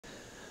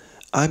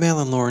I'm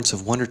Alan Lawrence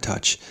of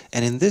WonderTouch,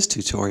 and in this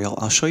tutorial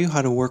I'll show you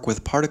how to work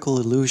with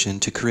particleIllusion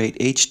to create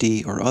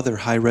HD or other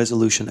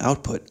high-resolution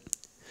output.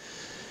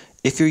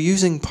 If you're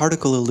using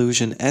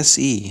particleIllusion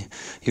SE,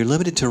 you're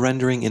limited to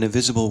rendering in a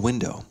visible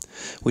window,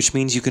 which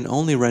means you can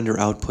only render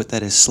output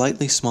that is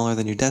slightly smaller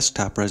than your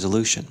desktop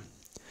resolution.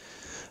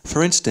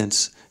 For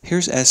instance,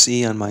 here's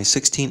SE on my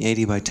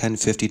 1680 by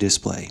 1050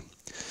 display.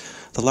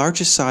 The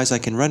largest size I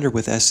can render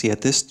with SE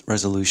at this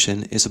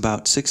resolution is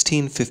about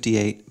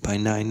 1658 by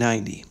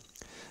 990.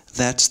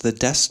 That's the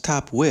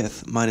desktop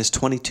width minus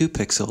 22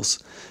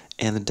 pixels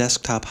and the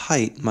desktop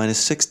height minus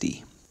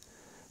 60.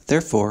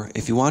 Therefore,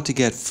 if you want to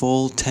get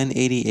full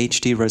 1080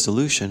 HD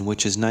resolution,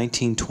 which is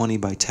 1920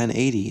 by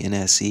 1080 in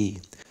SE,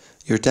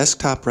 your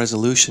desktop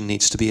resolution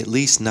needs to be at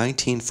least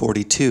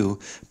 1942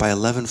 by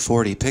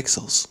 1140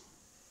 pixels.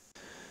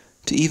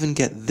 To even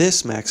get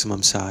this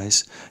maximum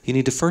size, you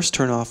need to first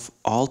turn off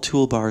all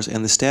toolbars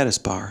and the status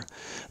bar,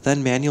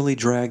 then manually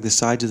drag the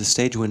sides of the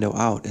stage window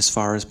out as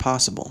far as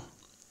possible.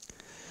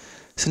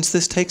 Since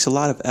this takes a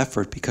lot of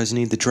effort because you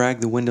need to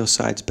drag the window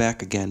sides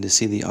back again to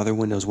see the other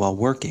windows while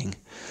working,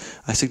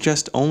 I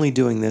suggest only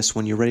doing this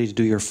when you're ready to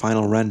do your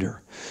final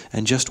render,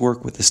 and just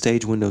work with the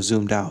stage window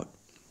zoomed out.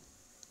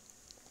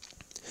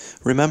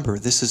 Remember,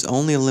 this is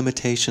only a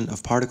limitation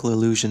of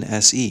particleIllusion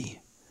SE.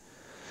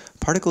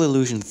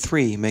 particleIllusion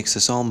 3 makes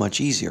this all much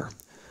easier.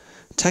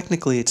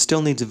 Technically, it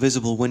still needs a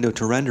visible window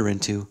to render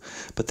into,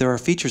 but there are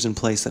features in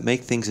place that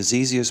make things as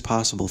easy as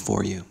possible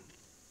for you.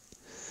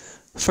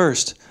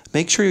 First,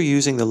 make sure you're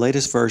using the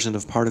latest version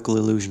of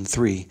particleIllusion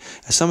 3,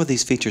 as some of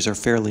these features are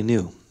fairly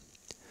new.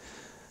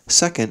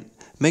 Second,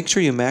 make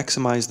sure you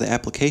maximize the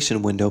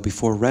application window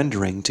before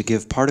rendering to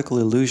give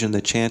particleIllusion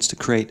the chance to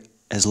create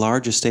as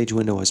large a stage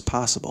window as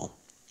possible.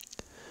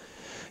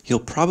 You'll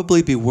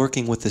probably be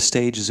working with the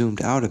stage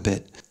zoomed out a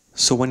bit,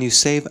 so when you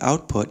save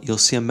output, you'll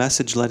see a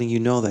message letting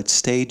you know that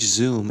stage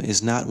zoom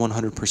is not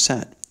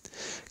 100%.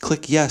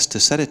 Click Yes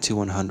to set it to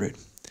 100.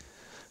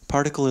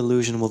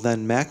 particleIllusion will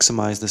then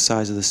maximize the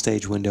size of the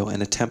stage window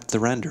and attempt the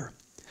render.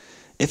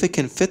 If it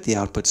can fit the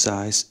output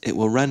size, it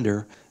will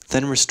render,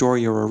 then restore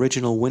your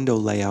original window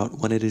layout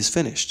when it is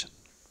finished.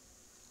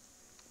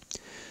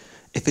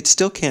 If it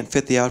still can't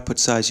fit the output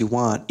size you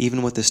want,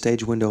 even with the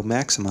stage window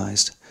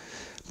maximized,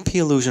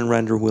 particleIllusion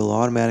Render will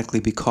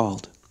automatically be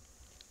called.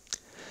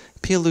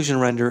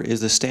 particleIllusion Render is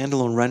the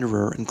standalone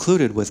renderer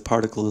included with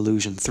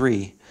particleIllusion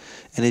 3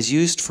 and is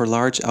used for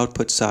large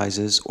output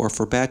sizes or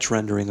for batch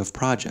rendering of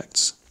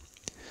projects.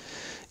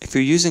 If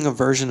you're using a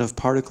version of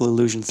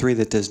particleIllusion 3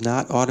 that does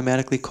not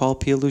automatically call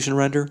particleIllusion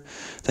Render,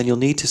 then you'll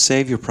need to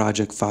save your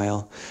project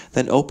file,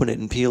 then open it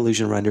in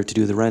particleIllusion Render to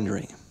do the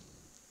rendering.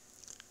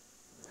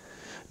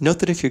 Note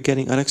that if you're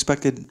getting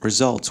unexpected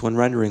results when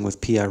rendering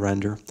with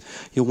particleRender,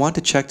 you'll want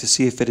to check to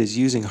see if it is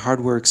using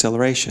hardware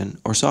acceleration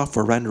or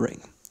software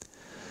rendering.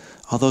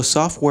 Although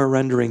software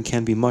rendering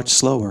can be much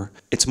slower,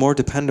 it's more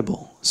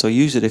dependable, so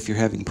use it if you're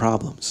having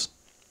problems.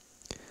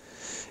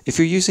 If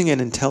you're using an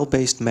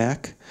Intel-based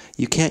Mac,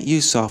 you can't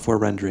use software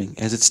rendering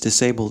as it's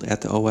disabled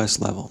at the OS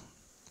level.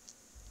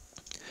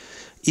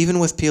 Even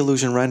with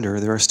particleIllusion Render,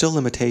 there are still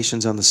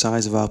limitations on the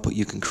size of output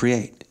you can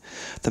create.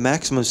 The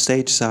maximum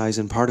stage size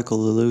in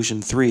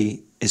particleIllusion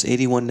 3 is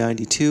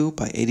 8192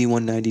 by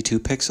 8192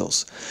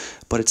 pixels,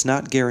 but it's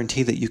not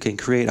guaranteed that you can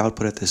create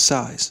output at this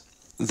size.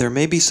 There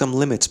may be some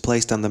limits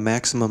placed on the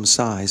maximum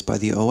size by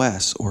the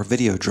OS or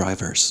video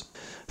drivers.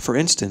 For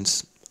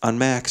instance, on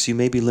Macs you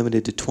may be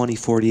limited to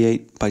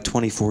 2048 by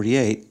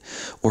 2048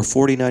 or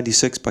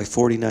 4096 by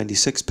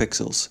 4096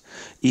 pixels,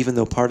 even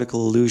though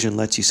particleIllusion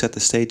lets you set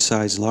the stage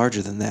size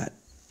larger than that.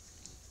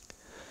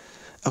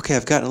 Okay,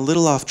 I've gotten a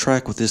little off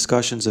track with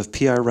discussions of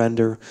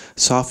particleRender,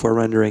 software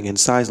rendering, and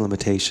size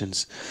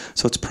limitations,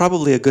 so it's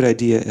probably a good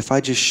idea if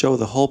I just show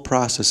the whole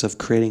process of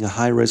creating a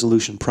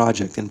high-resolution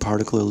project in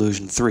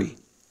particleIllusion 3.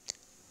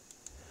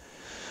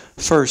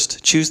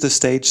 First, choose the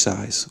stage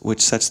size, which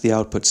sets the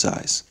output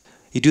size.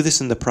 You do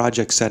this in the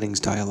Project Settings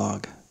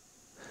dialog.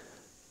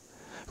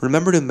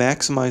 Remember to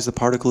maximize the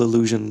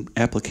particleIllusion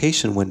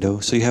application window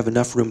so you have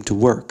enough room to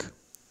work.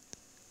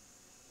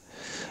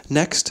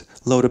 Next,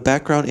 load a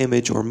background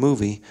image or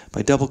movie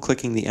by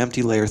double-clicking the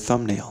empty layer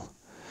thumbnail.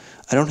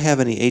 I don't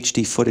have any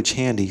HD footage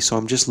handy, so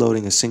I'm just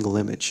loading a single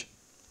image.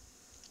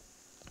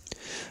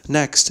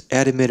 Next,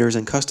 add emitters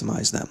and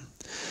customize them.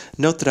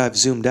 Note that I've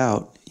zoomed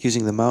out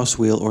using the mouse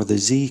wheel or the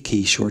Z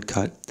key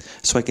shortcut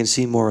so I can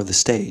see more of the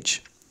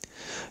stage.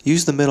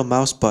 Use the middle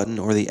mouse button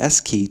or the S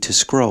key to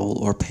scroll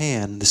or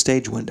pan the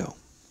stage window.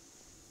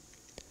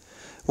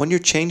 When your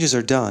changes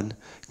are done,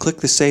 click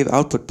the Save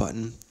Output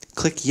button,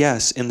 click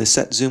Yes in the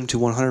Set Zoom to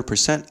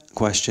 100%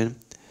 question,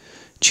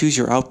 choose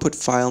your output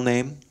file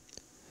name,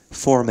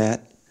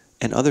 format,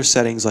 and other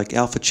settings like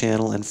alpha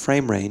channel and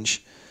frame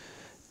range,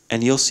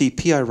 and you'll see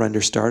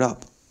particleRender start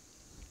up.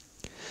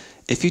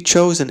 If you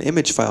chose an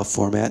image file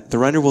format, the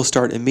render will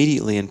start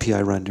immediately in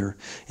particleRender,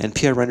 and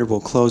particleRender will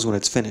close when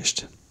it's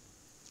finished.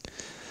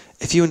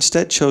 If you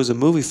instead chose a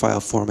movie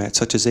file format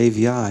such as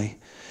AVI,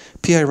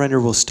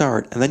 particleRender will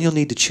start, and then you'll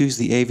need to choose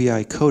the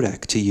AVI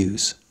codec to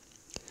use.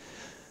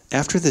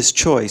 After this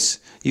choice,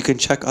 you can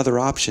check other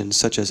options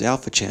such as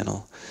alpha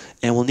channel,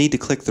 and will need to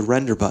click the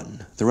render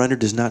button. The render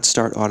does not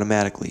start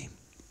automatically.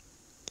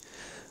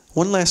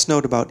 One last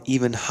note about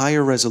even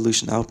higher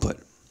resolution output.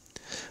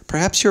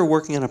 Perhaps you're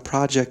working on a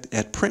project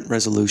at print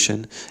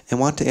resolution and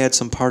want to add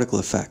some particle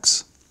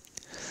effects.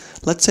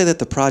 Let's say that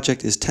the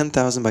project is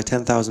 10,000 by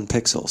 10,000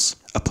 pixels,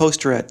 a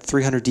poster at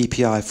 300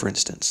 dpi for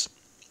instance.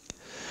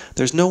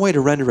 There's no way to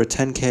render a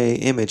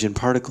 10K image in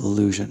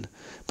particleIllusion,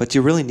 but do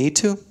you really need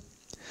to?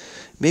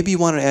 Maybe you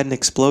want to add an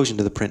explosion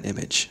to the print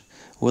image.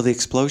 Will the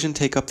explosion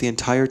take up the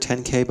entire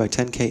 10K by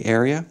 10K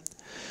area?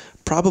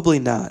 Probably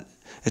not.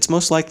 It's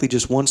most likely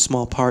just one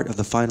small part of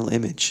the final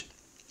image.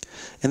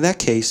 In that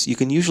case, you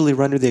can usually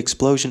render the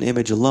explosion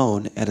image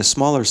alone at a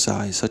smaller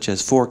size, such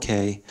as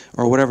 4K,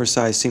 or whatever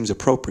size seems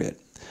appropriate,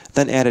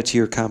 then add it to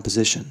your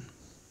composition.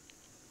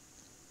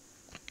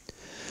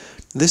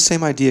 This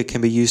same idea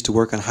can be used to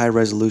work on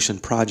high-resolution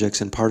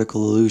projects in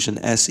particleIllusion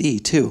SE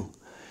too.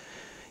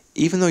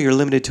 Even though you're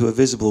limited to a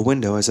visible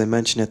window, as I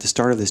mentioned at the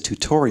start of this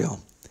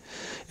tutorial,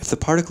 if the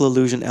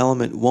particleIllusion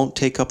element won't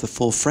take up the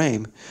full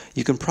frame,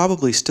 you can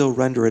probably still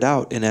render it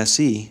out in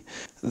SE,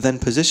 then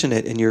position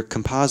it in your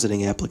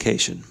compositing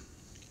application.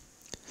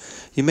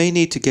 You may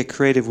need to get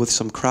creative with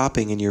some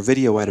cropping in your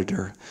video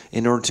editor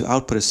in order to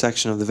output a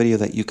section of the video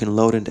that you can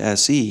load into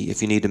SE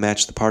if you need to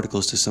match the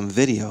particles to some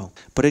video,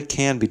 but it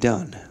can be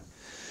done.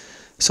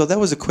 So that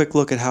was a quick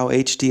look at how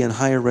HD and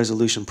higher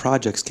resolution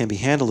projects can be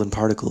handled in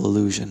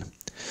particleIllusion.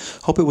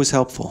 Hope it was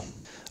helpful.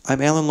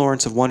 I'm Alan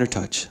Lawrence of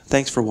WonderTouch.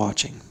 Thanks for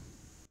watching.